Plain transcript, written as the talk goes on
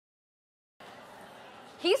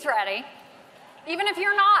He's ready, even if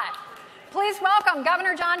you're not. Please welcome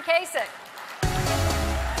Governor John Kasich.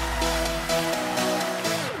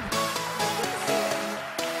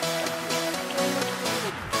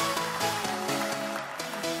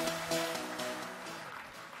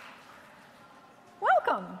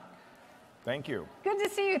 Welcome. Thank you. Good to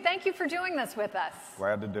see you. Thank you for doing this with us.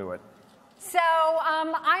 Glad to do it. So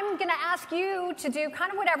I'm going to ask you to do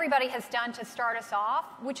kind of what everybody has done to start us off,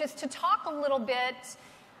 which is to talk a little bit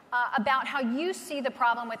about how you see the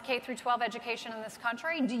problem with K through 12 education in this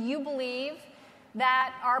country. Do you believe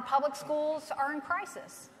that our public schools are in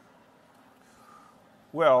crisis?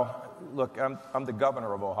 Well, look, I'm the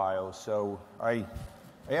governor of Ohio, so I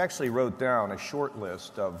actually wrote down a short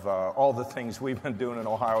list of all the things we've been doing in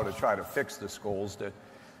Ohio to try to fix the schools.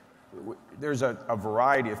 There's a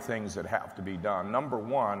variety of things that have to be done. Number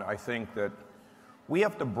one, I think that we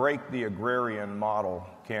have to break the agrarian model,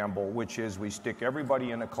 Campbell, which is we stick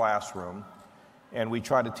everybody in a classroom and we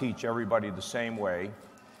try to teach everybody the same way.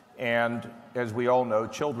 And as we all know,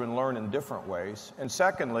 children learn in different ways. And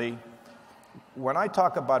secondly, when I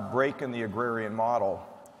talk about breaking the agrarian model,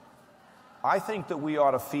 I think that we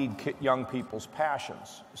ought to feed young people's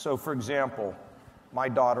passions. So, for example, my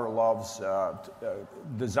daughter loves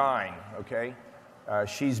design, okay?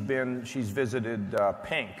 She's visited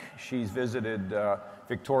Pink. She's visited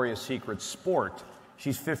Victoria's Secret Sport.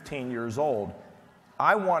 She's 15 years old.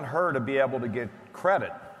 I want her to be able to get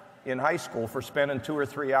credit in high school for spending 2 or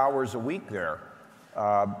 3 hours a week there,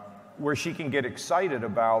 where she can get excited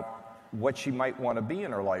about what she might want to be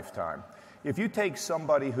in her lifetime. If you take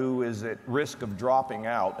somebody who is at risk of dropping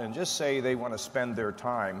out and just say they want to spend their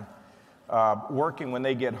time working when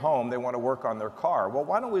they get home, they want to work on their car. Well,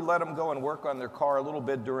 why don't we let them go and work on their car a little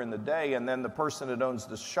bit during the day, and then the person that owns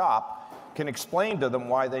the shop can explain to them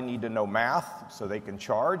why they need to know math so they can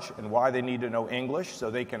charge and why they need to know English so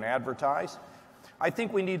they can advertise. I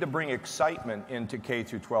think we need to bring excitement into K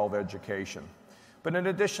through 12 education. But in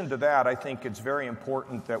addition to that, I think it's very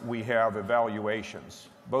important that we have evaluations,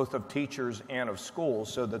 both of teachers and of schools,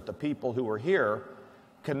 so that the people who are here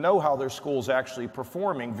can know how their school's actually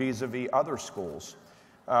performing vis-a-vis other schools.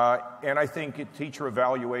 And I think teacher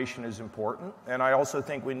evaluation is important. And I also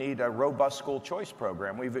think we need a robust school choice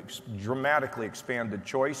program. We've dramatically expanded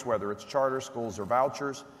choice, whether it's charter schools or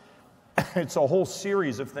vouchers. It's a whole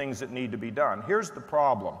series of things that need to be done. Here's the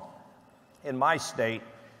problem. In my state,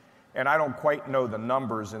 and I don't quite know the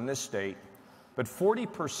numbers in this state, but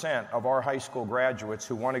 40% of our high school graduates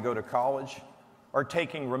who want to go to college are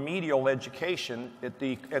taking remedial education at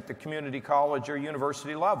the community college or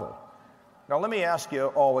university level. Now, let me ask you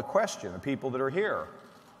all a question, the people that are here.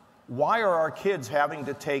 Why are our kids having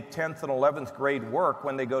to take 10th and 11th grade work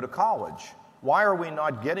when they go to college? Why are we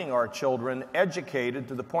not getting our children educated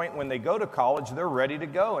to the point when they go to college, they're ready to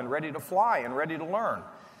go and ready to fly and ready to learn?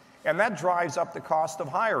 And that drives up the cost of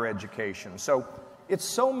higher education. So it's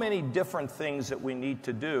so many different things that we need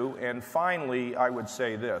to do. And finally, I would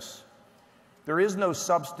say this. There is no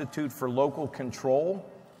substitute for local control,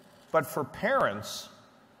 but for parents,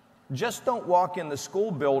 just don't walk in the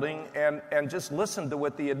school building and just listen to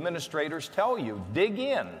what the administrators tell you. Dig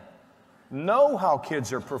in. Know how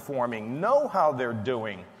kids are performing. Know how they're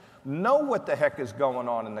doing. Know what the heck is going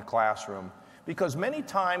on in the classroom. Because many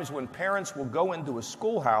times when parents will go into a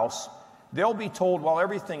schoolhouse, they'll be told, well,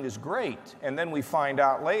 everything is great. And then we find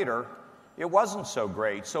out later, it wasn't so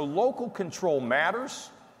great. So local control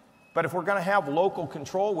matters. But if we're going to have local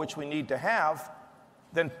control, which we need to have,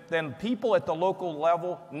 then people at the local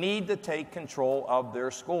level need to take control of their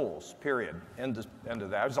schools, period. End of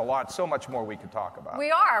that. There's so much more we could talk about. We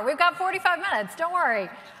are. We've got 45 minutes. Don't worry.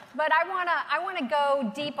 But I want to go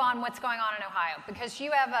deep on what's going on in Ohio, because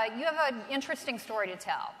you have an interesting story to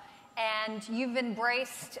tell. And you've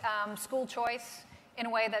embraced school choice in a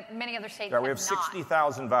way that many other states have not. We have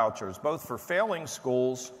 60,000 vouchers, both for failing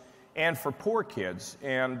schools and for poor kids.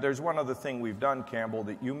 And there's one other thing we've done, Campbell,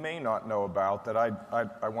 that you may not know about that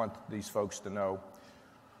I want these folks to know.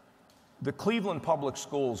 The Cleveland public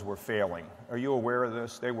schools were failing. Are you aware of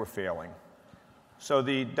this? They were failing. So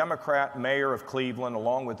the Democrat mayor of Cleveland,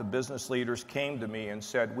 along with the business leaders, came to me and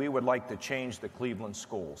said, we would like to change the Cleveland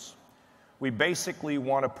schools. We basically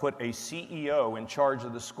want to put a CEO in charge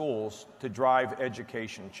of the schools to drive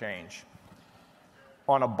education change.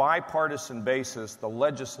 On a bipartisan basis, the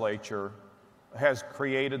legislature has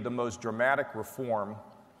created the most dramatic reform,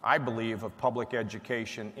 I believe, of public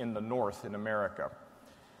education in the North in America.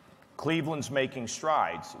 Cleveland's making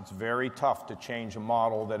strides. It's very tough to change a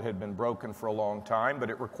model that had been broken for a long time, but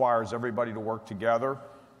it requires everybody to work together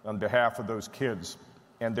on behalf of those kids,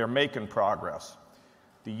 and they're making progress.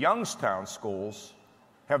 The Youngstown schools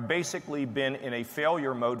have basically been in a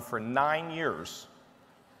failure mode for 9 years.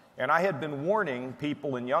 And I had been warning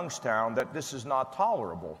people in Youngstown that this is not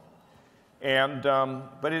tolerable.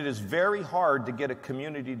 But it is very hard to get a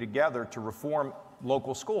community together to reform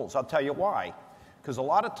local schools. I'll tell you why. Because a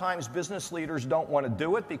lot of times business leaders don't want to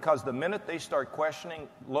do it because the minute they start questioning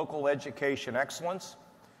local education excellence,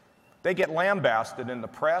 they get lambasted in the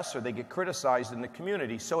press or they get criticized in the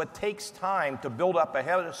community. So it takes time to build up a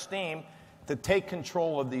head of steam to take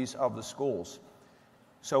control of the schools.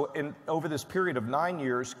 So over this period of 9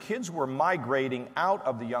 years, kids were migrating out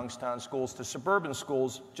of the Youngstown schools to suburban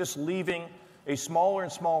schools, just leaving a smaller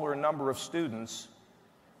and smaller number of students.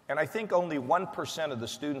 And I think only 1% of the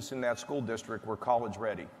students in that school district were college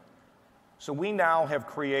ready. So we now have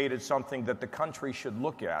created something that the country should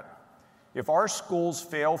look at. If our schools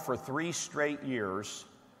fail for 3 straight years,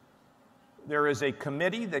 there is a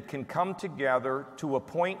committee that can come together to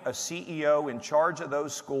appoint a CEO in charge of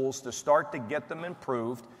those schools to start to get them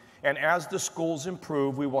improved. And as the schools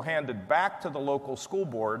improve, we will hand it back to the local school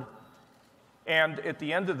board. And at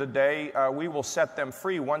the end of the day, we will set them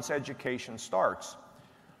free once education starts.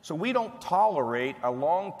 So we don't tolerate a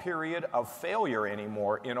long period of failure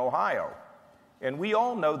anymore in Ohio. And we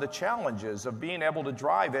all know the challenges of being able to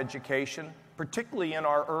drive education, particularly in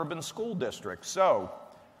our urban school districts. So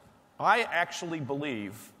I actually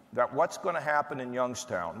believe that what's going to happen in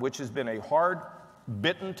Youngstown, which has been a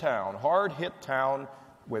hard-bitten town, hard-hit town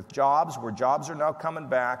with jobs, where jobs are now coming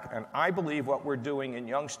back, and I believe what we're doing in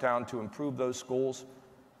Youngstown to improve those schools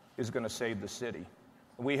is going to save the city.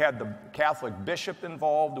 We had the Catholic bishop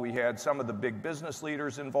involved. We had some of the big business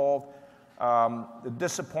leaders involved. The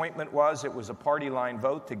disappointment was it was a party line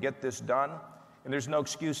vote to get this done, and there's no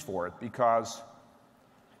excuse for it because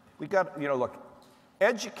we got, look,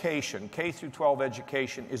 education, K through 12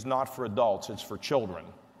 education is not for adults, it's for children.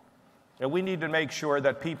 And we need to make sure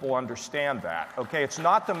that people understand that, okay? It's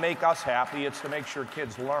not to make us happy, it's to make sure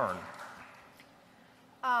kids learn.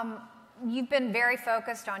 You've been very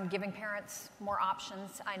focused on giving parents more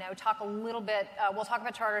options. I know. Talk a little bit, we'll talk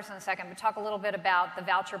about charters in a second, but talk a little bit about the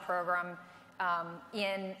voucher program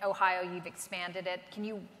in Ohio. You've expanded it. Can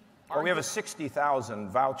you Well, we have a 60,000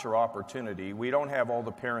 voucher opportunity. We don't have all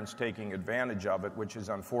the parents taking advantage of it, which is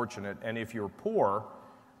unfortunate. And if you're poor,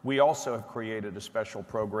 we also have created a special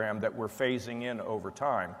program that we're phasing in over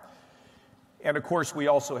time. And of course, we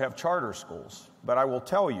also have charter schools. But I will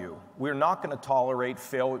tell you, we're not going to tolerate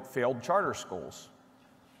failed charter schools.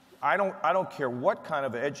 I don't care what kind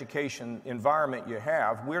of education environment you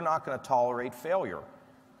have, we're not going to tolerate failure.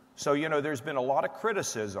 So, there's been a lot of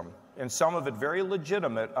criticism, and some of it very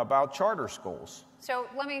legitimate, about charter schools. So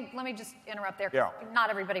let me just interrupt there. Yeah.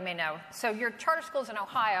 Not everybody may know. So your charter schools in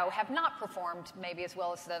Ohio have not performed maybe as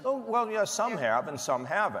well as the... Oh, well, yeah, some have and some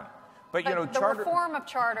haven't. But the reform of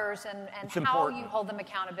charters and how important. you hold them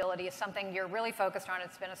accountability is something you're really focused on.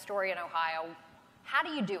 It's been a story in Ohio. How do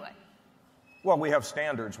you do it? Well, we have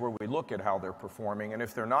standards where we look at how they're performing, and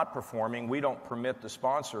if they're not performing, we don't permit the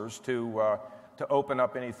sponsors to open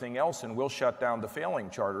up anything else, and we'll shut down the failing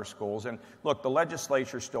charter schools. And look, the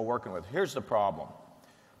legislature's still working with it. Here's the problem.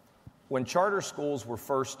 When charter schools were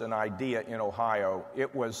first an idea in Ohio,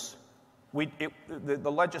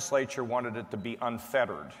 the legislature wanted it to be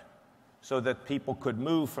unfettered so that people could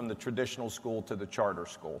move from the traditional school to the charter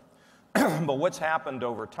school. But what's happened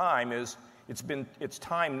over time is it's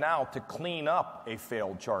time now to clean up a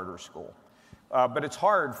failed charter school. But it's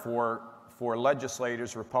hard for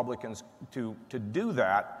legislators, Republicans, to do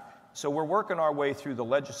that. So we're working our way through the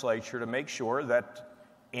legislature to make sure that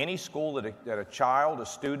any school that a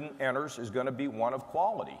student enters is going to be one of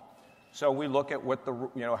quality. So we look at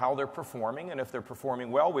how they're performing, and if they're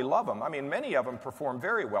performing well, we love them. I mean, many of them perform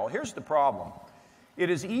very well. Here's the problem. It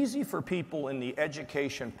is easy for people in the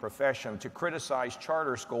education profession to criticize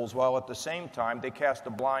charter schools while at the same time they cast a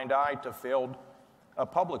blind eye to failed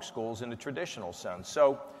public schools in the traditional sense.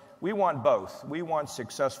 So we want both. We want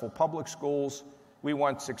successful public schools. We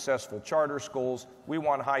want successful charter schools. We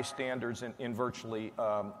want high standards in virtually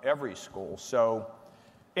every school. So,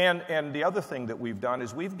 and the other thing that we've done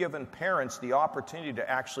is we've given parents the opportunity to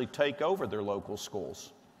actually take over their local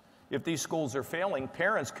schools. If these schools are failing,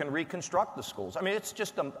 parents can reconstruct the schools. I mean, it's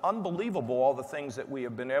just unbelievable all the things that we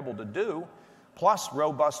have been able to do, plus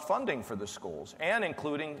robust funding for the schools, and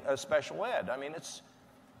including special ed. I mean,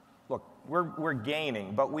 look, we're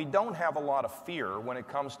gaining, but we don't have a lot of fear when it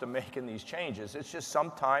comes to making these changes. It's just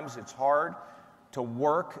sometimes it's hard to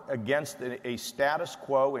work against a status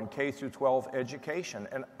quo in K through 12 education.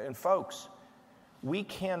 And folks, we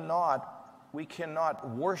cannot we cannot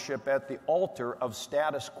worship at the altar of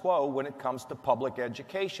status quo when it comes to public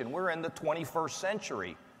education. We're in the 21st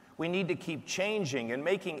century. We need to keep changing and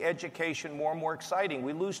making education more and more exciting.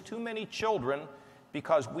 We lose too many children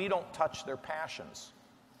because we don't touch their passions.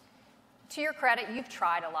 To your credit, you've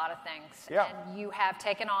tried a lot of things, Yeah. and you have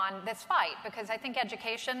taken on this fight, because I think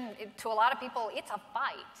education, to a lot of people, it's a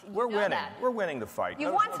fight. We're winning. We're winning the fight. You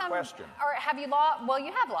There's want no some, question. or have you lost? Well,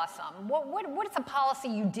 you have lost some. What is a policy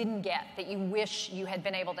you didn't get that you wish you had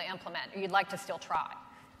been able to implement, or you'd like to still try?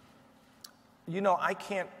 You know, I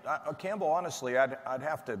can't, Campbell, honestly, I'd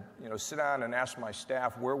have to, sit down and ask my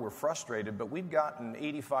staff where we're frustrated, but we've gotten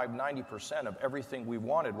 85, 90% of everything we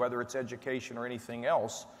wanted, whether it's education or anything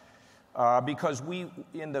else, because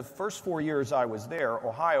in the first 4 years I was there,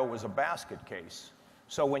 Ohio was a basket case.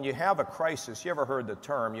 So when you have a crisis, you ever heard the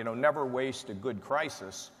term, never waste a good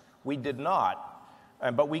crisis? We did not,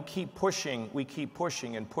 but we keep pushing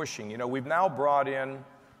and pushing. We've now brought in,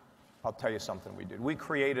 I'll tell you something we did. We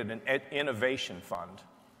created an innovation fund.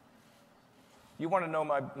 You want to know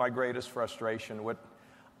my greatest frustration?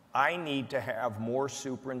 I need to have more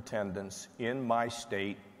superintendents in my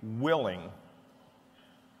state willing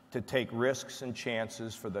to take risks and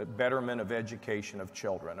chances for the betterment of education of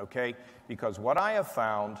children, okay? Because what I have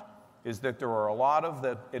found is that there are a lot of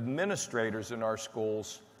the administrators in our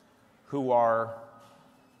schools who are,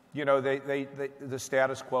 the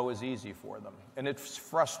status quo is easy for them. And it's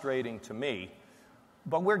frustrating to me.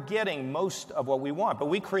 But we're getting most of what we want. But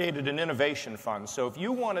we created an innovation fund. So if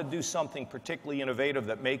you want to do something particularly innovative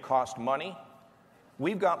that may cost money,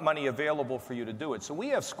 we've got money available for you to do it. So we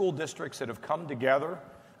have school districts that have come together,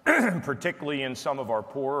 particularly in some of our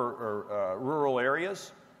poor or rural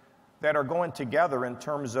areas, that are going together in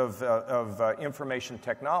terms of information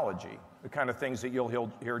technology, the kind of things that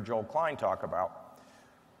you'll hear Joel Klein talk about.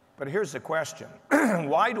 But here's the question.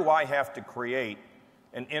 Why do I have to create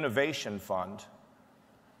an innovation fund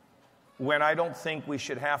when I don't think we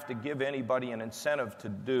should have to give anybody an incentive to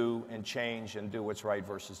do and change and do what's right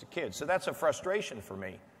versus the kids? So that's a frustration for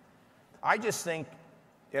me. I just think,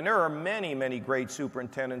 and there are many, many great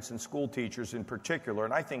superintendents and school teachers in particular,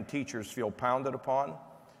 and I think teachers feel pounded upon,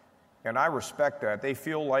 and I respect that. They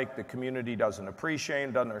feel like the community doesn't appreciate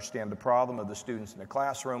and doesn't understand the problem of the students in the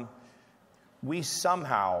classroom. We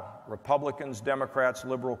somehow, Republicans, Democrats,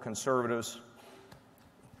 liberal, conservatives,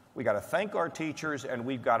 we got to thank our teachers, and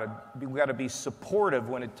we've got to be supportive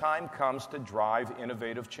when the time comes to drive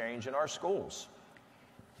innovative change in our schools.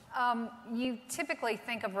 You typically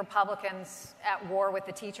think of Republicans at war with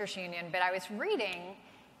the teachers union, but I was reading,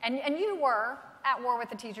 and you were at war with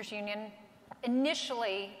the teachers union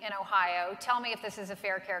initially in Ohio. Tell me if this is a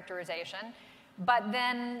fair characterization. But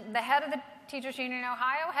then the head of the teachers union in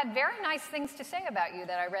Ohio had very nice things to say about you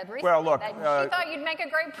that I read recently. Well, look, that she thought you'd make a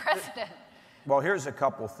great president. Well, here's a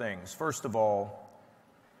couple things. First of all,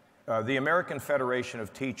 the American Federation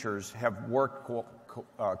of Teachers have worked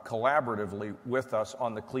collaboratively with us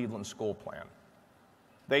on the Cleveland School Plan.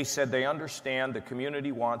 They said they understand the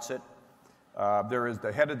community wants it.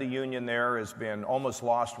 The head of the union there has been almost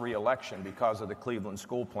lost re-election because of the Cleveland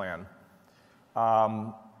School Plan.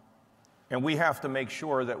 And we have to make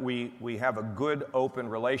sure that we have a good, open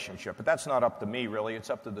relationship. But that's not up to me, really.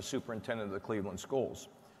 It's up to the superintendent of the Cleveland schools.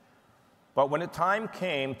 But when the time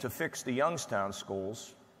came to fix the Youngstown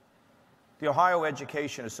schools, the Ohio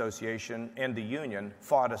Education Association and the union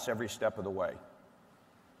fought us every step of the way.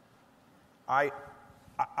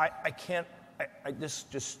 This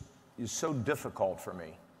just is so difficult for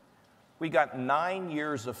me. We got 9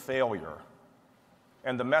 years of failure,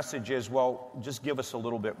 and the message is, well, just give us a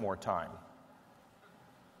little bit more time.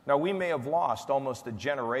 Now, we may have lost almost a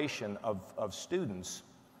generation of students,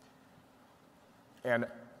 and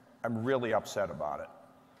I'm really upset about it.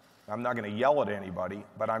 I'm not going to yell at anybody,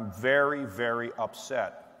 but I'm very, very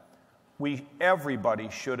upset. Everybody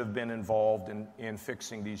should have been involved in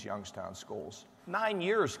fixing these Youngstown schools. 9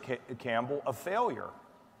 years, Campbell, of failure.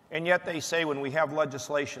 And yet they say when we have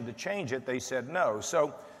legislation to change it, they said no.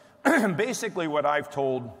 So basically what I've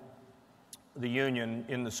told the union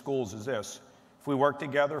in the schools is this: if we work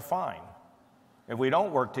together, fine. If we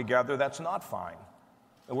don't work together, that's not fine.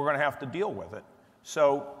 And we're going to have to deal with it.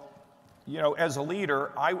 So, as a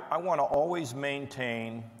leader, I want to always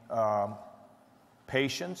maintain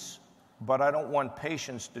patience, but I don't want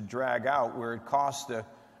patience to drag out where it costs a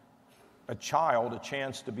child a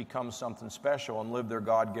chance to become something special and live their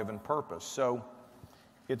God-given purpose. So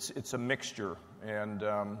it's a mixture. And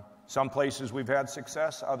some places we've had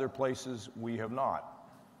success, other places we have not.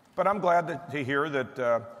 But I'm glad to hear that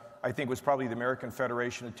I think it was probably the American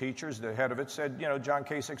Federation of Teachers, the head of it said, John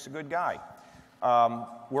Kasich's a good guy.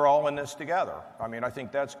 we're all in this together. I mean, I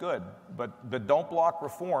think that's good. But don't block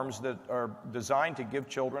reforms that are designed to give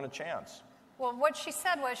children a chance. Well, what she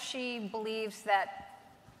said was she believes that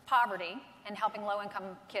poverty and helping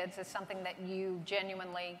low-income kids is something that you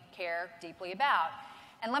genuinely care deeply about.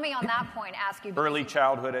 And let me on that point ask you... Early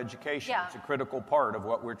childhood education. Yeah. It's a critical part of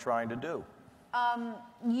what we're trying to do.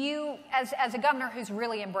 You, as a governor who's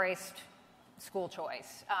really embraced school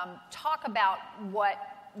choice, talk about what...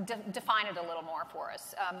 define it a little more for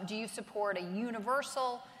us. Do you support a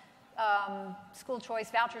universal school choice,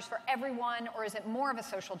 vouchers for everyone, or is it more of a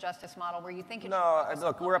social justice model where you think... No,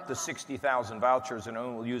 look, we're up to 60,000 vouchers and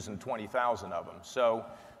only using 20,000 of them. So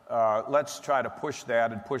let's try to push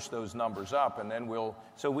that and push those numbers up, and then we'll...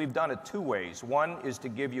 So we've done it two ways. One is to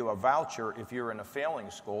give you a voucher if you're in a failing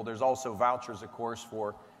school. There's also vouchers, of course,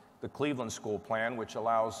 for the Cleveland School Plan, which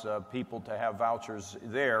allows people to have vouchers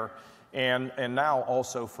there, and now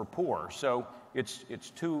also for poor. So it's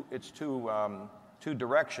two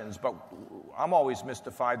directions, but I'm always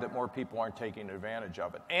mystified that more people aren't taking advantage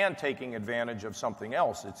of it and taking advantage of something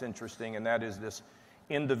else that's interesting, and that is this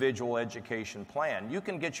individual education plan. You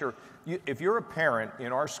can get if you're a parent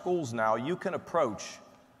in our schools now, you can approach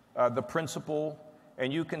the principal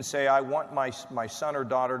and you can say, I want my son or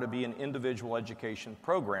daughter to be an individual education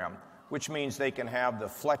program, which means they can have the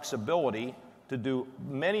flexibility to do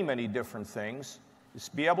many, many different things,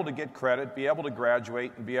 be able to get credit, be able to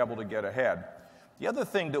graduate, and be able to get ahead. The other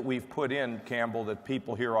thing that we've put in, Campbell, that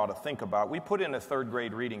people here ought to think about, we put in a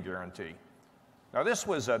third-grade reading guarantee. Now, this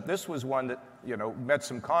was one that, met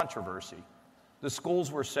some controversy. The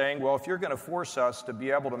schools were saying, well, if you're going to force us to be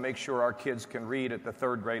able to make sure our kids can read at the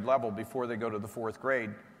third-grade level before they go to the fourth grade,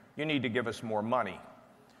 you need to give us more money.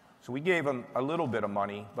 So we gave them a little bit of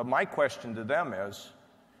money, but my question to them is,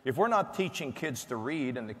 if we're not teaching kids to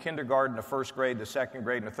read in the kindergarten, the first grade, the second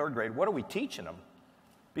grade, and the third grade, what are we teaching them?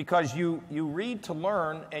 Because you read to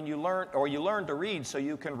learn, and you learn to read so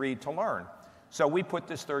you can read to learn. So we put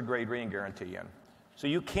this third-grade reading guarantee in. So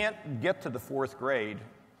you can't get to the fourth grade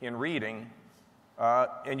in reading,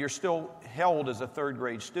 and you're still held as a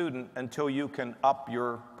third-grade student until you can up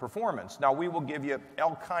your performance. Now, we will give you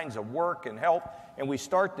all kinds of work and help, and we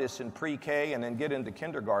start this in pre-K and then get into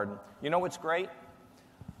kindergarten. You know what's great?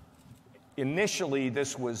 Initially,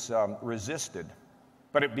 this was resisted,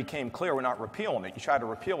 but it became clear we're not repealing it. You try to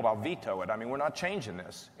repeal it, I'll veto it. I mean, we're not changing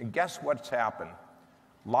this. And guess what's happened?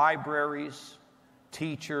 Libraries,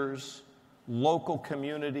 teachers, local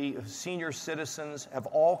community, senior citizens have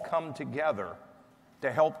all come together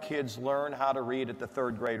to help kids learn how to read at the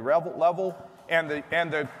third-grade level, and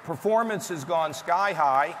the performance has gone sky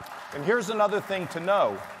high. And here's another thing to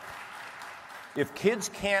know. If kids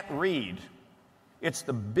can't read, it's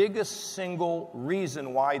the biggest single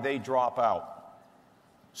reason why they drop out.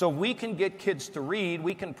 So we can get kids to read,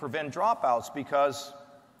 we can prevent dropouts, because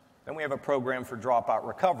then we have a program for dropout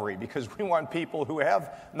recovery, because we want people who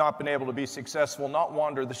have not been able to be successful not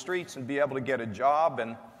wander the streets and be able to get a job.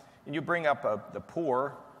 And you bring up the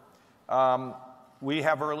poor. We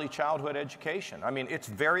have early childhood education. I mean, it's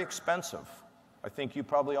very expensive. I think you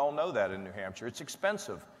probably all know that in New Hampshire. It's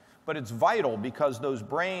expensive, but it's vital, because those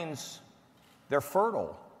brains, they're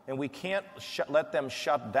fertile, and we can't let them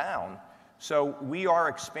shut down. So we are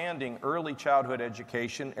expanding early childhood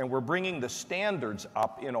education, and we're bringing the standards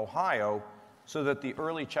up in Ohio so that the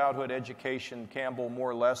early childhood education, Campbell, more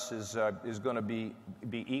or less is going to be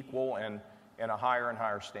equal and a higher and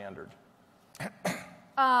higher standard.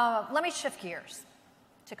 Let me shift gears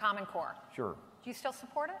to Common Core. Sure. Do you still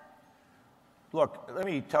support it? Look, let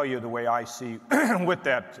me tell you the way I see what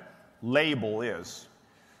that label is.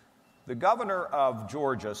 The governor of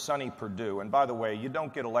Georgia, Sonny Perdue, and by the way, you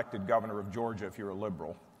don't get elected governor of Georgia if you're a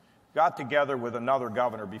liberal, got together with another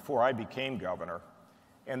governor before I became governor,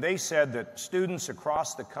 and they said that students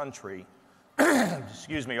across the country,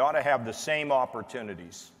 ought to have the same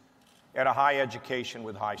opportunities at a high education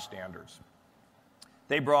with high standards.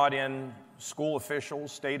 They brought in school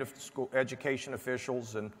officials, state of school education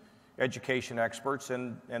officials, and education experts,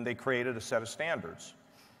 and they created a set of standards.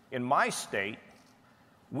 In my state,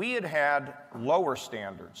 we had lower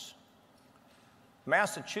standards.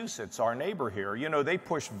 Massachusetts, our neighbor here, they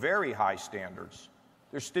push very high standards.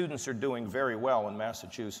 Their students are doing very well in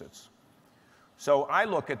Massachusetts. So I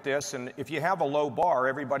look at this, and if you have a low bar,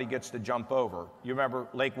 everybody gets to jump over. You remember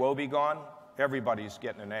Lake Wobegon? Everybody's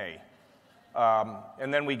getting an A.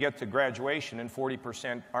 And then we get to graduation, and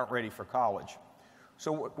 40% aren't ready for college.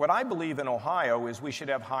 So what I believe in Ohio is we should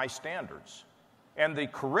have high standards. And the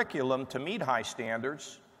curriculum to meet high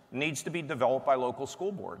standards needs to be developed by local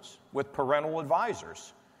school boards with parental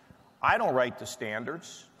advisors. I don't write the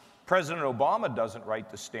standards. President Obama doesn't write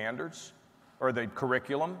the standards or the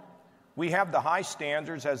curriculum. We have the high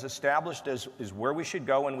standards as established as where we should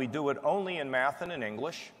go, and we do it only in math and in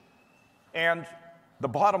English. And the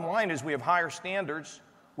bottom line is we have higher standards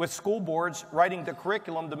with school boards writing the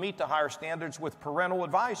curriculum to meet the higher standards with parental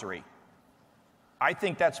advisory. I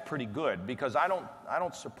think that's pretty good because I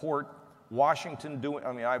don't support Washington doing,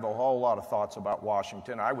 I mean, I have a whole lot of thoughts about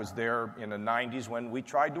Washington. I was there in the 90s when we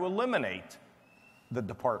tried to eliminate the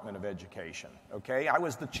Department of Education, okay? I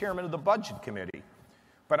was the chairman of the Budget Committee.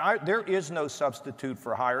 But there is no substitute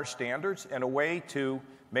for higher standards and a way to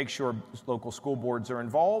make sure local school boards are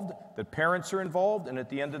involved, that parents are involved, and at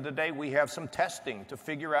the end of the day, we have some testing to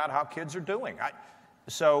figure out how kids are doing.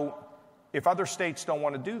 So if other states don't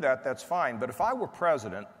want to do that, that's fine. But if I were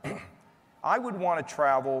president, I would want to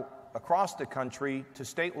travel across the country to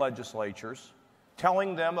state legislatures,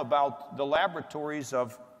 telling them about the laboratories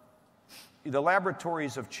of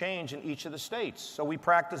change in each of the states. So we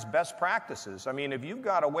practice best practices. I mean, if you've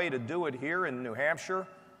got a way to do it here in New Hampshire,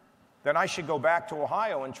 then I should go back to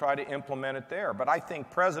Ohio and try to implement it there. But I think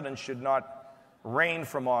presidents should not reign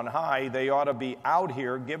from on high. They ought to be out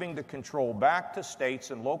here giving the control back to states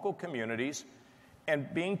and local communities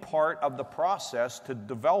and being part of the process to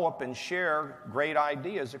develop and share great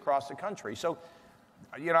ideas across the country. So,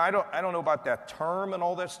 you know, I don't know about that term and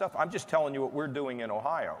all that stuff. I'm just telling you what we're doing in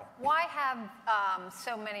Ohio. Why have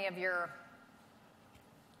so many of your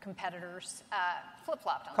competitors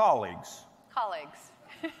flip-flopped on Colleagues.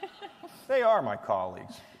 They are my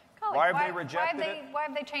colleagues. Why have they rejected it? Why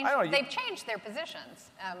have they changed? They've changed their positions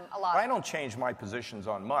a lot. I don't change my positions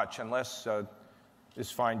on much unless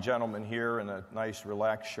this fine gentleman here in a nice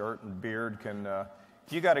relaxed shirt and beard can...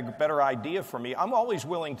 if you got a better idea for me, I'm always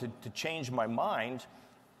willing to change my mind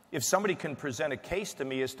if somebody can present a case to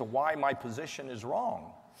me as to why my position is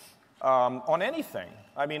wrong on anything.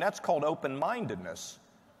 I mean, that's called open-mindedness.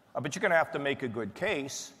 But you're going to have to make a good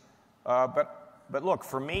case. But look,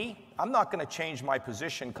 for me, I'm not going to change my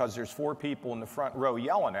position because there's 4 people in the front row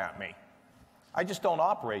yelling at me. I just don't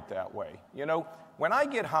operate that way. You know, when I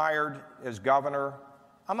get hired as governor,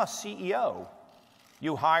 I'm a CEO.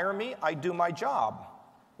 You hire me, I do my job.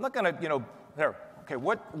 I'm not going to, you know, there, okay,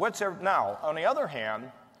 what's there now? On the other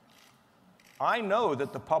hand, I know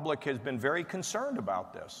that the public has been very concerned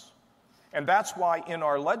about this. And that's why in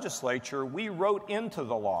our legislature, we wrote into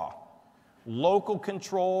the law local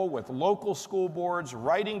control with local school boards,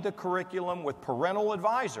 writing the curriculum with parental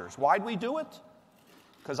advisors. Why'd we do it?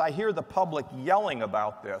 Because I hear the public yelling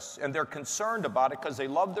about this, and they're concerned about it because they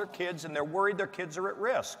love their kids and they're worried their kids are at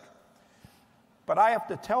risk. But I have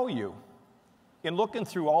to tell you, in looking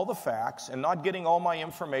through all the facts and not getting all my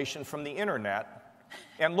information from the internet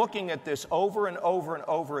and looking at this over and over and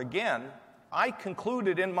over again, I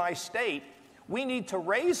concluded in my state we need to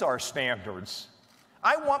raise our standards.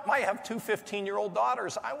 I have 2 15-year-old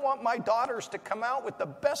daughters. I want my daughters to come out with the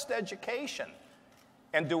best education.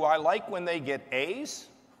 And do I like when they get A's?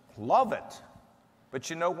 Love it. But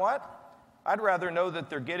you know what? I'd rather know that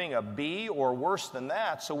they're getting a B or worse than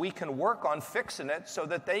that so we can work on fixing it so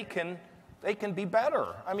that they can be better.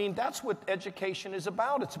 I mean, that's what education is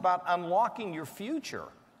about. It's about unlocking your future.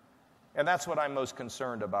 And that's what I'm most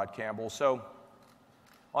concerned about, Campbell. So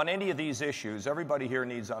on any of these issues, everybody here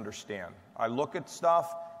needs to understand. I look at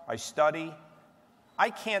stuff, I study. I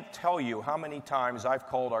can't tell you how many times I've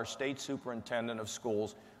called our state superintendent of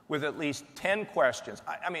schools with at least 10 questions.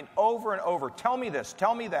 I mean, over and over, tell me this,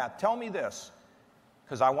 tell me that, tell me this,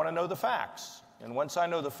 because I want to know the facts. And once I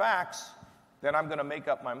know the facts, then I'm going to make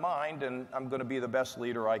up my mind and I'm going to be the best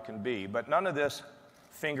leader I can be. But none of this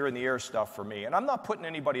finger in the air stuff for me. And I'm not putting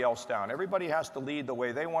anybody else down. Everybody has to lead the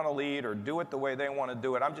way they want to lead or do it the way they want to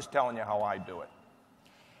do it. I'm just telling you how I do it.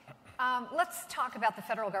 Let's talk about the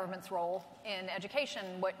federal government's role in education,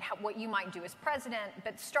 what you might do as president,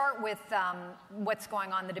 but start with what's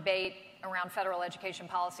going on, the debate around federal education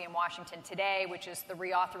policy in Washington today, which is the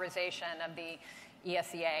reauthorization of the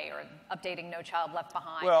ESEA, or updating No Child Left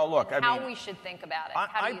Behind. Well, look, how we should think about it.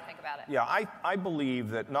 How do you think about it? Yeah, I believe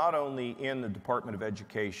that not only in the Department of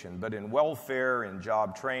Education, but in welfare, in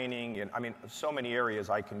job training, in so many areas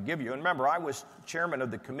I can give you. And remember, I was chairman of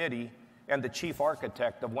the committee and the chief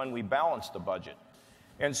architect of when we balanced the budget.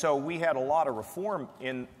 And so we had a lot of reform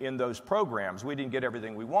in those programs. We didn't get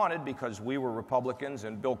everything we wanted because we were Republicans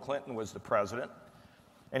and Bill Clinton was the president.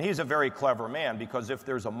 And he's a very clever man because if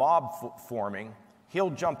there's a mob forming,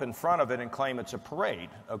 he'll jump in front of it and claim it's a parade,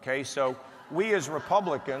 okay? So we as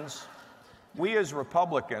Republicans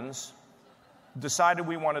decided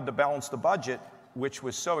we wanted to balance the budget, which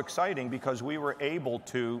was so exciting because we were able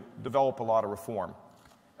to develop a lot of reform.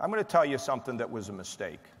 I'm going to tell you something that was a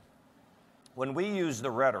mistake. when we use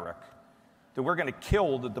the rhetoric that we're going to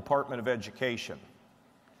kill the Department of Education,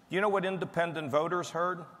 do you know what independent voters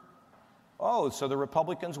heard? Oh, so the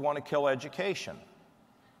Republicans want to kill education.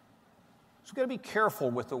 So we've got to be careful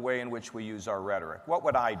with the way in which we use our rhetoric. What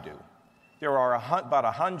would I do? There are about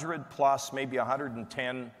 100 plus, maybe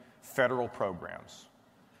 110 federal programs.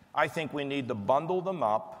 I think we need to bundle them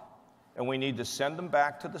up, and we need to send them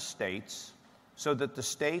back to the states so that the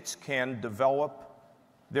states can develop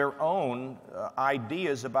their own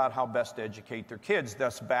ideas about how best to educate their kids.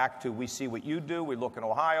 That's back to, we see what you do, we look in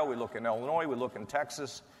Ohio, we look in Illinois, we look in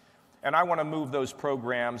Texas, and I want to move those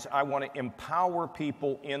programs. I want to empower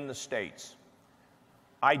people in the states.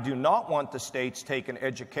 I do not want the states taking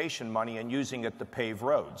education money and using it to pave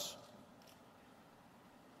roads.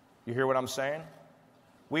 You hear what I'm saying?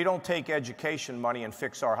 We don't take education money and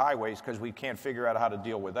fix our highways because we can't figure out how to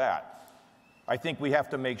deal with that. I think we have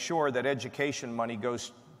to make sure that education money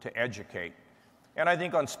goes to educate. And I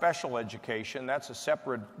think on special education, that's a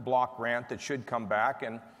separate block grant that should come back,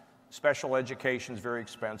 and special education is very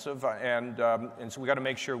expensive, and so we got to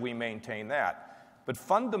make sure we maintain that. But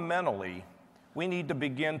fundamentally, we need to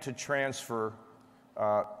begin to transfer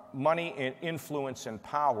money and influence and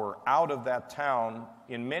power out of that town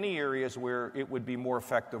in many areas where it would be more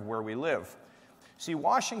effective where we live. See,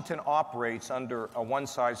 Washington operates under a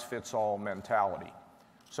one-size-fits-all mentality.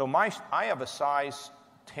 So I have a size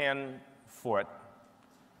 10 foot,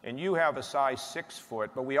 and you have a size 6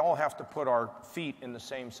 foot, but we all have to put our feet in the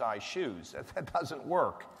same size shoes. That doesn't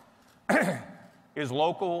work. Is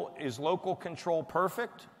local control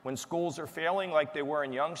perfect when schools are failing like they were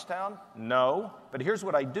in Youngstown? No. But here's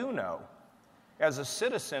what I do know. As a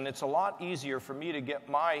citizen, it's a lot easier for me to get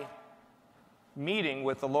my meeting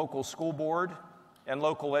with the local school board and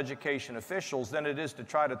local education officials than it is to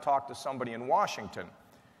try to talk to somebody in Washington.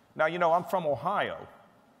 Now, you know, I'm from Ohio.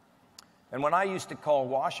 And when I used to call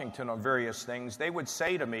Washington on various things, they would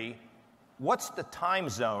say to me, "What's the time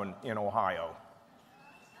zone in Ohio?"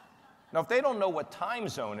 Now, if they don't know what time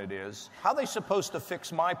zone it is, how are they supposed to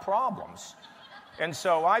fix my problems? And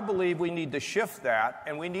so I believe we need to shift that,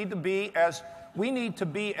 and we need to be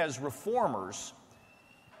as reformers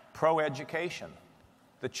pro-education.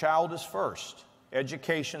 The child is first.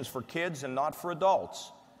 Education's for kids and not for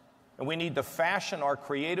adults. And we need to fashion our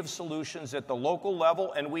creative solutions at the local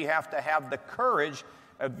level, and we have to have the courage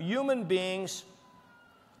of human beings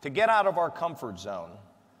to get out of our comfort zone,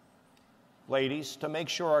 ladies, to make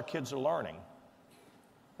sure our kids are learning.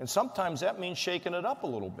 And sometimes that means shaking it up a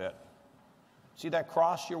little bit. See that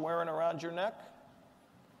cross you're wearing around your neck?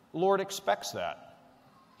 The Lord expects that.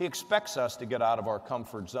 He expects us to get out of our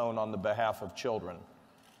comfort zone on the behalf of children.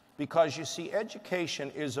 Because you see, education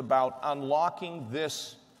is about unlocking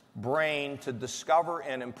this brain to discover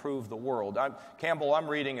and improve the world. Campbell, I'm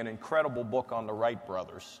reading an incredible book on the Wright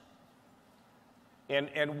brothers.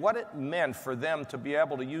 And what it meant for them to be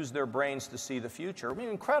able to use their brains to see the future. I mean,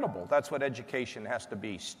 incredible. That's what education has to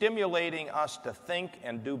be, stimulating us to think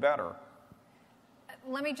and do better.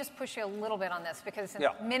 Let me just push you a little bit on this, because in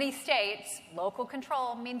many states, local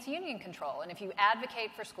control means union control. And if you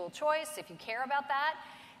advocate for school choice, if you care about that,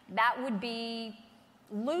 that would be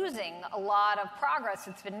losing a lot of progress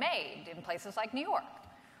that's been made in places like New York.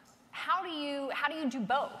 How do you do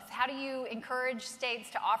both? How do you encourage states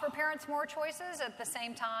to offer parents more choices at the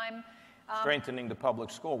same time? Strengthening the public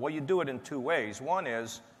school. Well, you do it in two ways. One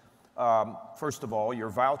is, first of all, your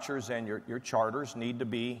vouchers and your charters need to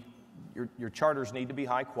be your charters need to be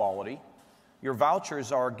high quality. Your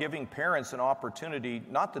vouchers are giving parents an opportunity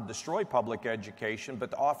not to destroy public education,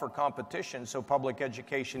 but to offer competition so public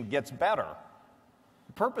education gets better.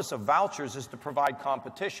 The purpose of vouchers is to provide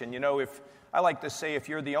competition. You know, I like to say, if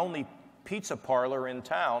you're the only pizza parlor in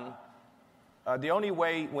town, the only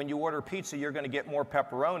way when you order pizza you're going to get more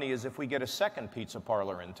pepperoni is if we get a second pizza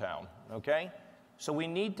parlor in town, okay? So we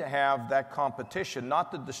need to have that competition,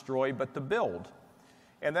 not to destroy, but to build.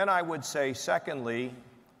 And then I would say, secondly,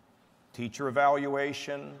 teacher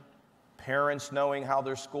evaluation, parents knowing how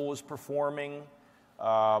their school is performing,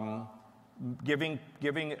 giving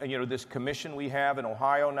this commission we have in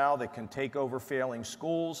Ohio now that can take over failing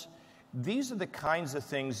schools. These are the kinds of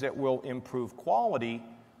things that will improve quality,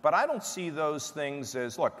 but I don't see those things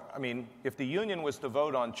as, look, I mean, if the union was to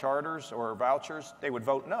vote on charters or vouchers, they would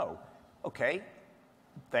vote no. Okay,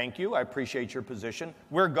 thank you, I appreciate your position.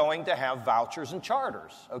 We're going to have vouchers and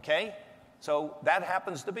charters, okay? So that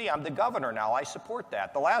happens to be, I'm the governor now, I support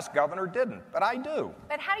that. The last governor didn't, but I do.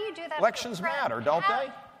 But how do you do that? Elections matter, don't they?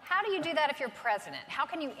 How do you do that if you're president? How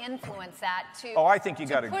can you influence that I think you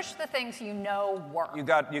got to push the things you know work? You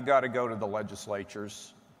got to go to the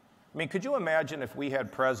legislatures I mean, could you imagine if we had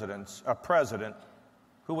a president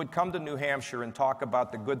who would come to New Hampshire and talk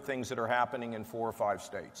about the good things that are happening in 4 or 5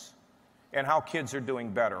 states and how kids are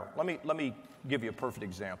doing better? Let me give you a perfect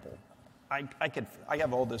example. I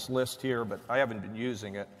have all this list here, but I haven't been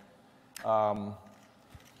using it.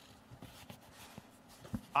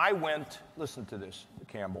 Listen to this,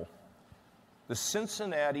 Campbell. The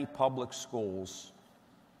Cincinnati public schools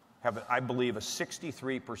have, I believe, a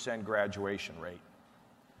 63% graduation rate.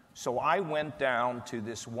 So I went down to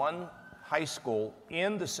this one high school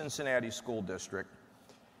in the Cincinnati School District,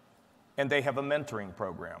 and they have a mentoring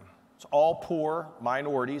program. It's all poor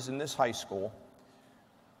minorities in this high school.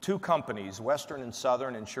 2 companies, Western and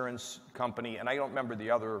Southern Insurance Company, and I don't remember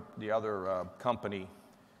the other company,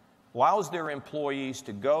 allows their employees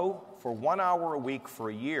to go for 1 hour a week for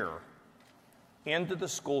a year into the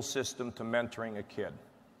school system to mentoring a kid.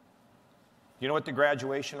 You know what the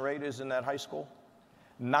graduation rate is in that high school?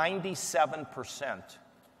 97%.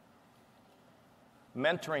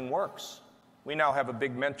 Mentoring works. We now have a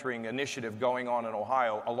big mentoring initiative going on in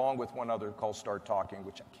Ohio, along with one other called Start Talking,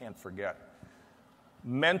 which I can't forget.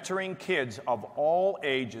 Mentoring kids of all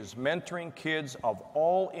ages, mentoring kids of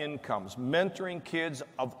all incomes, mentoring kids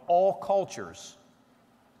of all cultures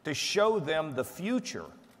to show them the future,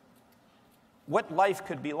 what life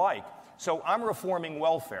could be like. So I'm reforming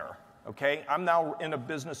welfare, okay? I'm now in a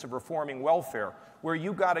business of reforming welfare, where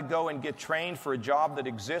you got to go and get trained for a job that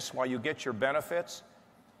exists while you get your benefits.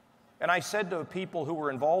 And I said to people who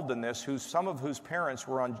were involved in this, some of whose parents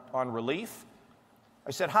were on relief,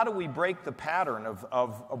 I said, how do we break the pattern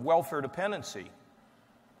of welfare dependency?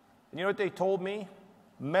 And you know what they told me?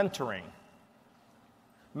 Mentoring.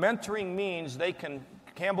 Mentoring means they can,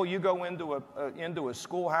 Campbell, you go into a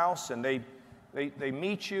schoolhouse and they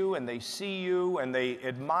meet you and they see you and they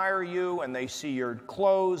admire you and they see your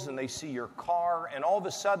clothes and they see your car, and all of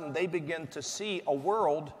a sudden they begin to see a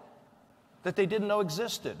world that they didn't know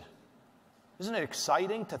existed. Isn't it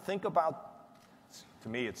exciting to think about? To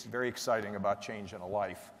me, it's very exciting about changing a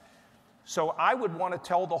life. So I would want to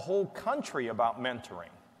tell the whole country about mentoring.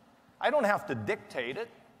 I don't have to dictate it,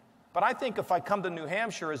 but I think if I come to New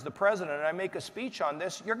Hampshire as the president and I make a speech on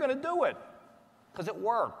this, you're going to do it because it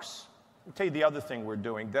works. I'll tell you the other thing we're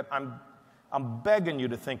doing that I'm begging you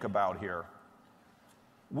to think about here.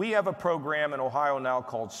 We have a program in Ohio now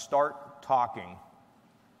called Start Talking.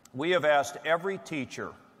 We have asked every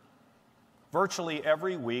teacher, virtually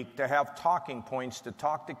every week, to have talking points to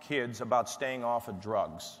talk to kids about staying off of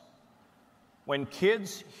drugs. When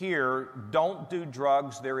kids here don't do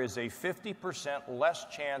drugs, there is a 50% less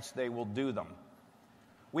chance they will do them.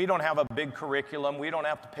 We don't have a big curriculum. We don't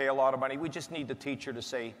have to pay a lot of money. We just need the teacher to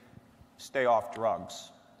say, stay off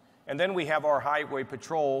drugs. And then we have our highway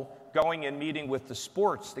patrol going and meeting with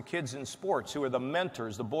the kids in sports who are the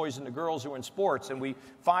mentors, the boys and the girls who are in sports, and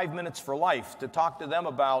 5 minutes for life to talk to them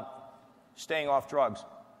about staying off drugs.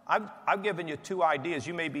 I've given you 2 ideas.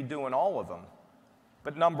 You may be doing all of them.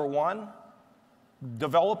 But number 1,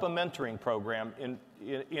 develop a mentoring program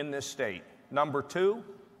in this state. Number 2,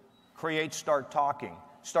 create Start Talking.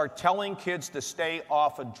 Start telling kids to stay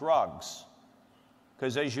off of drugs.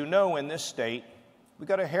 Because as you know, in this state, we've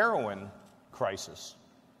got a heroin crisis.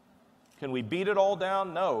 Can we beat it all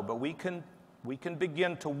down? No, but we can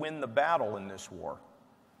begin to win the battle in this war.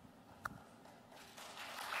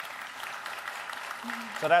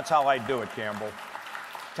 So that's how I do it, Campbell.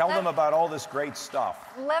 Tell them about all this great stuff.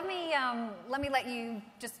 Let me let you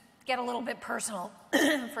just get a little bit personal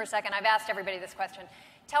for a second. I've asked everybody this question.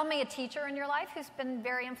 Tell me a teacher in your life who's been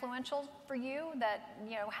very influential for you, that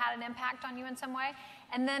had an impact on you in some way,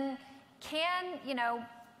 and then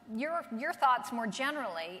your thoughts more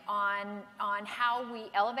generally on how we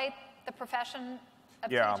elevate the profession of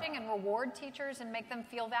teaching and reward teachers and make them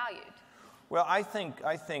feel valued. Well, I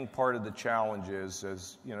think part of the challenge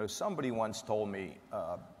is somebody once told me,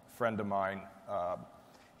 a friend of mine,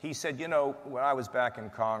 he said, when I was back in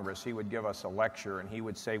Congress, he would give us a lecture, and he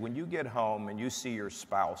would say, when you get home and you see your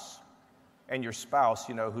spouse, and your spouse,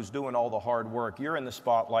 who's doing all the hard work, you're in the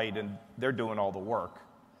spotlight and they're doing all the work.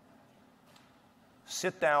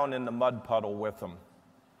 Sit down in the mud puddle with them.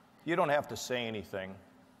 You don't have to say anything.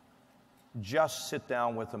 Just sit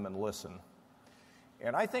down with them and listen.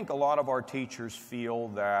 And I think a lot of our teachers feel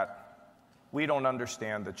that we don't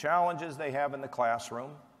understand the challenges they have in the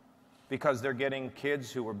classroom because they're getting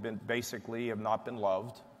kids who have not been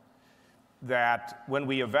loved. That when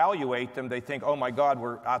we evaluate them, they think, oh my God,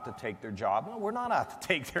 we're out to take their job. No, we're not out to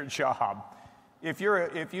take their job. If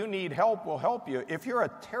you need help, we'll help you. If you're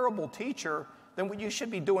a terrible teacher, then you should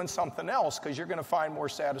be doing something else because you're going to find more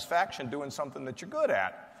satisfaction doing something that you're good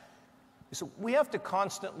at. So we have to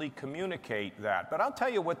constantly communicate that. But I'll tell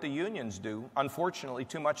you what the unions do, unfortunately,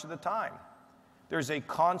 too much of the time. There's a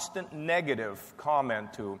constant negative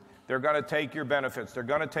comment to them. They're going to take your benefits. They're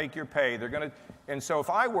going to take your pay. And so if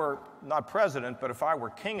I were not president, but if I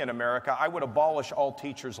were king in America, I would abolish all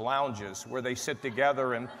teachers' lounges where they sit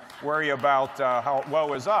together and worry about how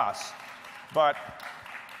woe is us. But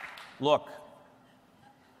look,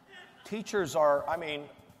 teachers are,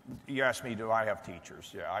 you asked me, do I have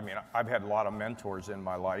teachers? Yeah, I've had a lot of mentors in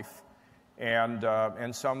my life, and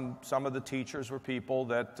some of the teachers were people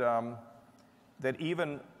that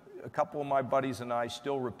even a couple of my buddies and I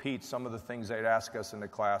still repeat some of the things they'd ask us in the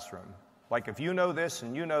classroom. Like, if you know this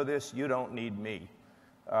and you know this, you don't need me.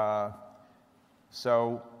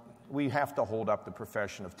 So we have to hold up the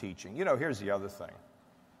profession of teaching. Here's the other thing.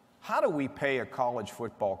 How do we pay a college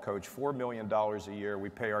football coach $4 million a year? We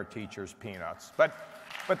pay our teachers peanuts. But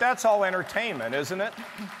that's all entertainment, isn't it?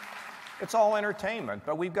 It's all entertainment,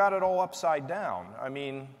 but we've got it all upside down.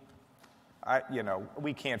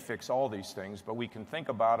 We can't fix all these things, but we can think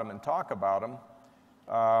about them and talk about them.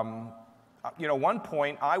 One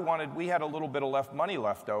point we had a little bit of money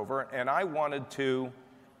left over, and I wanted to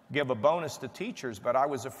give a bonus to teachers, but I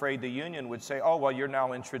was afraid the union would say, oh, well, you're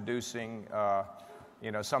now introducing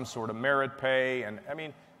some sort of merit pay. And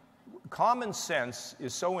common sense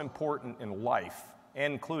is so important in life,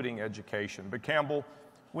 including education. But Campbell,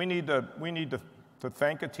 we need to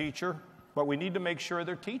thank a teacher, but we need to make sure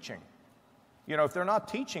they're teaching. If they're not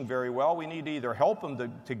teaching very well, we need to either help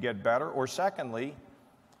them to get better, or secondly,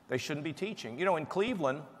 they shouldn't be teaching. In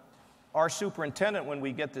Cleveland, our superintendent, when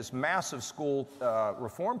we get this massive school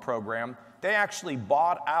reform program, they actually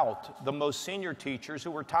bought out the most senior teachers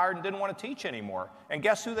who were tired and didn't want to teach anymore. And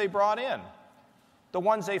guess who they brought in? The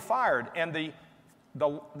ones they fired. And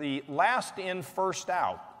the last in, first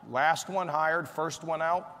out. Last one hired, first one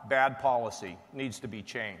out, bad policy, needs to be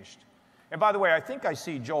changed. And by the way, I think I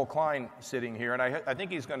see Joel Klein sitting here, and I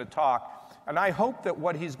think he's going to talk. And I hope that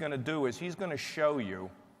what he's going to do is he's going to show you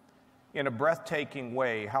in a breathtaking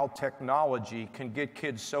way how technology can get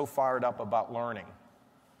kids so fired up about learning.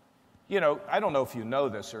 I don't know if you know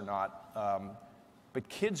this or not, but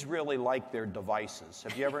kids really like their devices.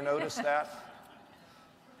 Have you ever noticed that?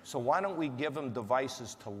 So why don't we give them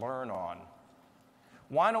devices to learn on?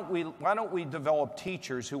 Why don't we develop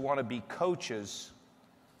teachers who want to be coaches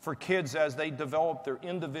for kids as they develop their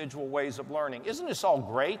individual ways of learning? Isn't this all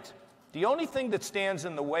great? The only thing that stands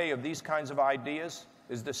in the way of these kinds of ideas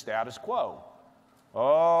is the status quo.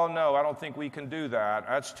 Oh, no, I don't think we can do that.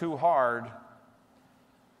 That's too hard.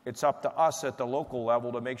 It's up to us at the local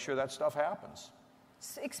level to make sure that stuff happens.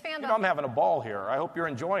 Expand on I'm having a ball here. I hope you're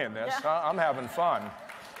enjoying this. Yeah. I'm having fun.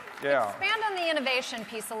 Yeah. Expand on the innovation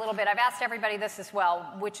piece a little bit. I've asked everybody this as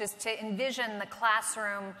well, which is to envision the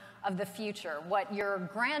classroom of the future, what your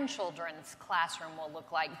grandchildren's classroom will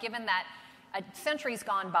look like, given that a century's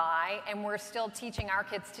gone by and we're still teaching our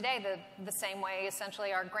kids today the same way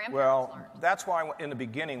essentially our grandparents learned. That's why in the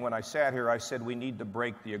beginning when I sat here I said we need to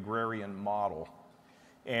break the agrarian model.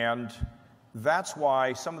 And that's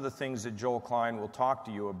why some of the things that Joel Klein will talk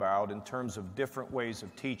to you about in terms of different ways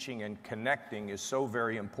of teaching and connecting is so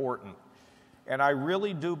very important. And I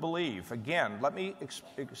really do believe, again, let me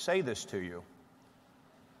say this to you.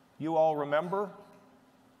 You all remember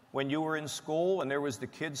when you were in school and there was the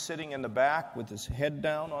kid sitting in the back with his head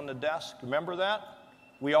down on the desk? Remember that?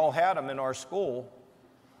 We all had him in our school.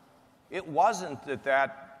 It wasn't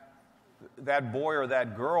that boy or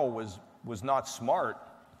that girl was not smart.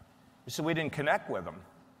 So we didn't connect with them.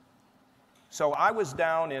 So I was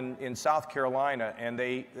down in South Carolina, and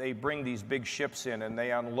they bring these big ships in, and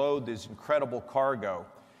they unload this incredible cargo.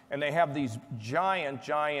 And they have these giant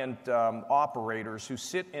operators who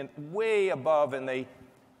sit in way above, and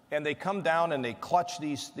they come down and they clutch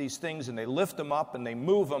these things, and they lift them up, and they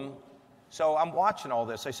move them. So I'm watching all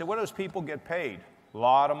this. I said, what do those people get paid? A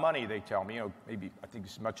lot of money, they tell me. Maybe I think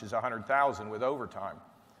as much as $100,000 with overtime.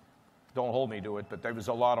 Don't hold me to it, but there was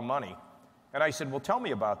a lot of money. And I said, well, tell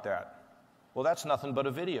me about that. Well, that's nothing but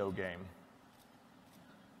a video game.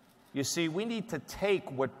 You see, we need to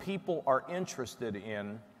take what people are interested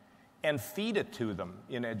in and feed it to them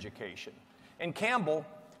in education. And Campbell,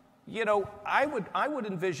 I would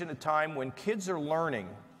envision a time when kids are learning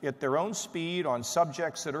at their own speed on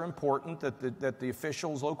subjects that are important, that the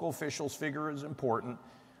officials, local officials figure is important.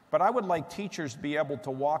 But I would like teachers to be able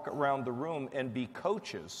to walk around the room and be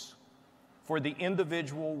coaches for the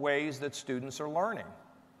individual ways that students are learning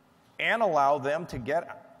and allow them to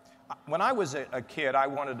get. When I was a kid, I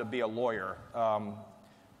wanted to be a lawyer.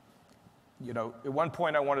 at one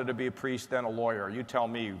point I wanted to be a priest, then a lawyer. You tell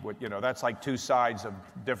me what, that's like two sides of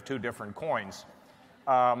two different coins.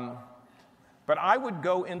 But I would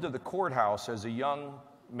go into the courthouse as a young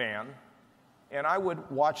man, and I would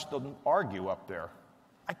watch them argue up there.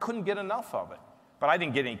 I couldn't get enough of it, but I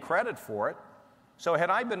didn't get any credit for it. So had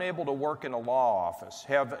I been able to work in a law office,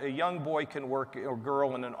 have a young boy can work, or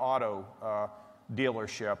girl in an auto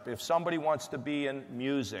dealership, if somebody wants to be in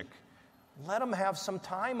music, let them have some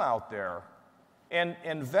time out there and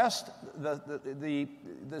invest the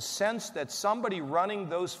sense that somebody running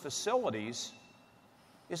those facilities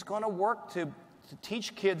is going to work to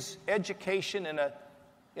teach kids education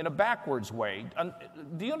in a backwards way.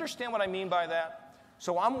 Do you understand what I mean by that?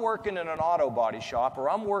 So I'm working in an auto body shop, or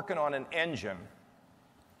I'm working on an engine,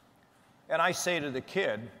 and I say to the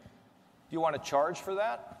kid, "Do you want to charge for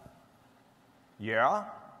that?" "Yeah."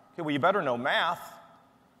 "Okay, well, you better know math.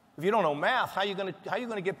 If you don't know math, how are you going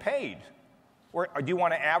to get paid? Or do you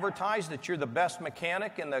want to advertise that you're the best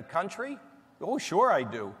mechanic in the country?" "Oh, sure I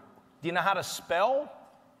do." "Do you know how to spell?"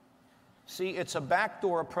 See, it's a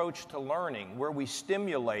backdoor approach to learning where we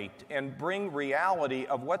stimulate and bring reality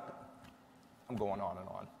of what... I'm going on and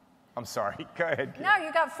on. I'm sorry. Go ahead, Kim. No,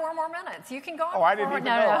 you got 4 more minutes. You can go on. Oh, I didn't even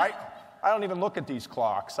know. No. I don't even look at these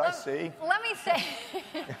clocks. I see. Let me say,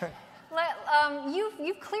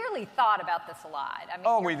 you've clearly thought about this a lot. I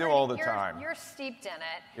mean, we do all the time. You're steeped in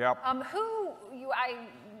it. Yep. I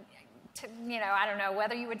don't know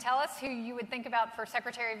whether you would tell us who you would think about for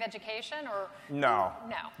Secretary of Education, or no.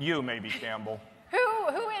 No. You, maybe, Campbell.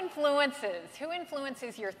 Who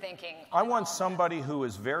influences your thinking? I want somebody who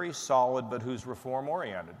is very solid, but who's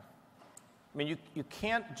reform-oriented. I mean, you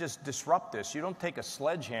can't just disrupt this. You don't take a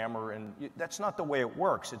sledgehammer, and that's not the way it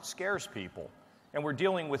works. It scares people, and we're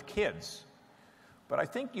dealing with kids. But I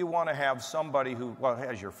think you want to have somebody who,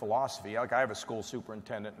 has your philosophy. Like, I have a school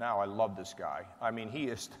superintendent now. I love this guy. I mean, he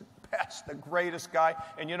is the best, the greatest guy.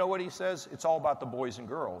 And you know what he says? It's all about the boys and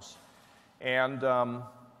girls. And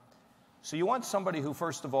so you want somebody who,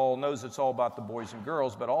 first of all, knows it's all about the boys and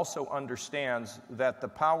girls, but also understands that the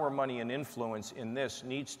power, money, and influence in this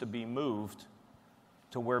needs to be moved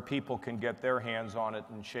to where people can get their hands on it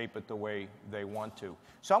and shape it the way they want to.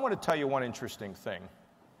 So I want to tell you one interesting thing.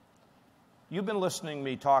 You've been listening to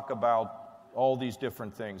me talk about all these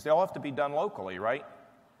different things. They all have to be done locally, right?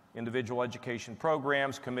 Individual education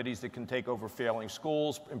programs, committees that can take over failing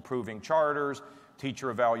schools, improving charters,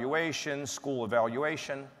 teacher evaluation, school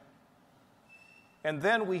evaluation. And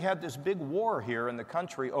then we had this big war here in the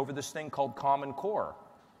country over this thing called Common Core.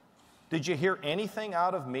 Did you hear anything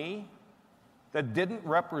out of me that didn't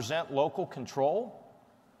represent local control?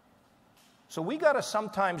 So we got to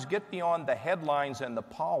sometimes get beyond the headlines and the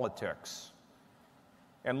politics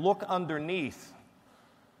and look underneath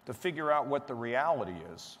to figure out what the reality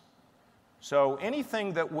is. So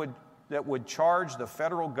anything that would charge the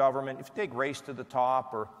federal government, if you take Race to the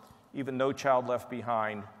Top or even No Child Left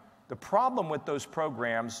Behind, the problem with those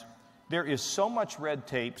programs, there is so much red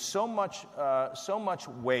tape, so much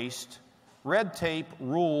waste, red tape,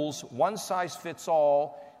 rules, one size fits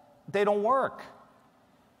all. They don't work.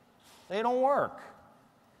 They don't work.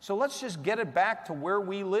 So let's just get it back to where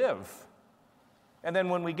we live. And then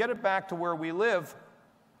when we get it back to where we live,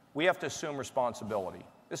 we have to assume responsibility.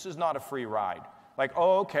 This is not a free ride. Like,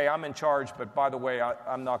 oh, okay, I'm in charge, but by the way,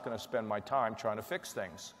 I'm not going to spend my time trying to fix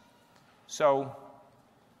things. So,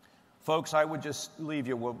 folks, I would just leave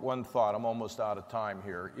you with one thought. I'm almost out of time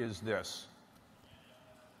here, is this.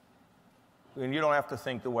 And you don't have to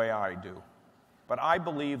think the way I do. But I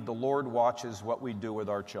believe the Lord watches what we do with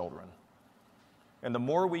our children. And the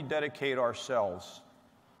more we dedicate ourselves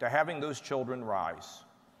to having those children rise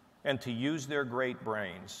and to use their great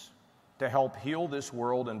brains to help heal this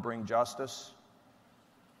world and bring justice,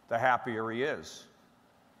 the happier he is.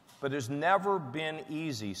 But it's never been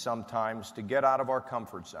easy sometimes to get out of our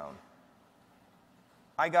comfort zone.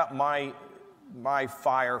 I got my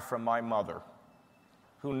fire from my mother,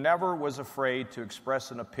 who never was afraid to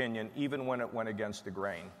express an opinion even when it went against the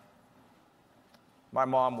grain. My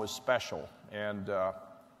mom was special, and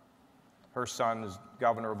her son is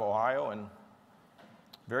governor of Ohio and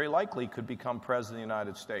very likely could become president of the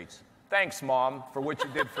United States. Thanks, Mom, for what you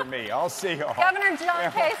did for me. I'll see you all. Governor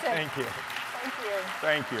John Kasich. Thank you. Thank you.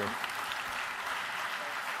 Thank you.